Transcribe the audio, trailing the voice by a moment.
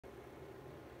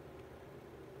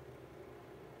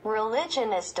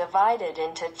Religion is divided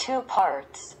into two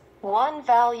parts. One,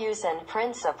 values and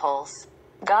principles.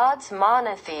 God's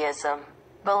monotheism,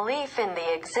 belief in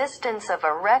the existence of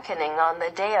a reckoning on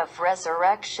the day of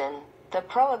resurrection, the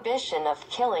prohibition of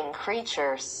killing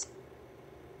creatures,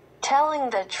 telling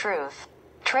the truth,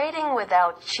 trading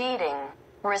without cheating,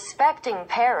 respecting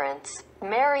parents,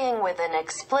 marrying with an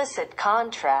explicit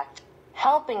contract,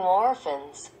 helping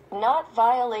orphans, not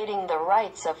violating the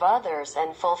rights of others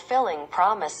and fulfilling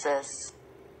promises.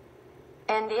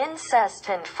 And incest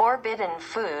and forbidden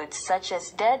foods such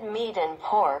as dead meat and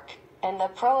pork, and the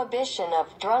prohibition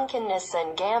of drunkenness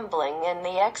and gambling and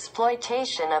the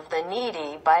exploitation of the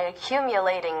needy by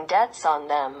accumulating debts on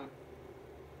them.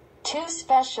 Two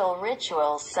special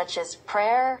rituals such as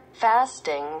prayer,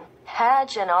 fasting,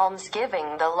 Hajj and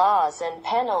almsgiving. The laws and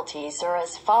penalties are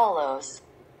as follows.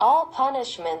 All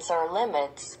punishments are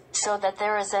limits, so that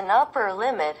there is an upper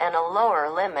limit and a lower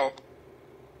limit.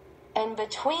 And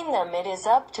between them it is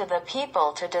up to the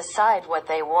people to decide what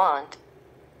they want.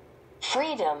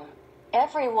 Freedom.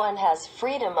 Everyone has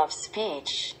freedom of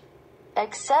speech,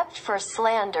 except for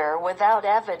slander without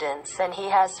evidence, and he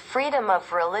has freedom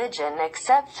of religion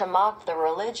except to mock the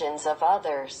religions of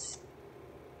others.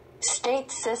 State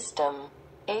system.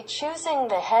 A. Choosing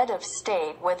the head of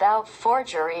state without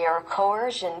forgery or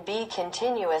coercion. B.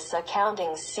 Continuous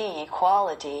accounting. C.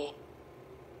 Equality.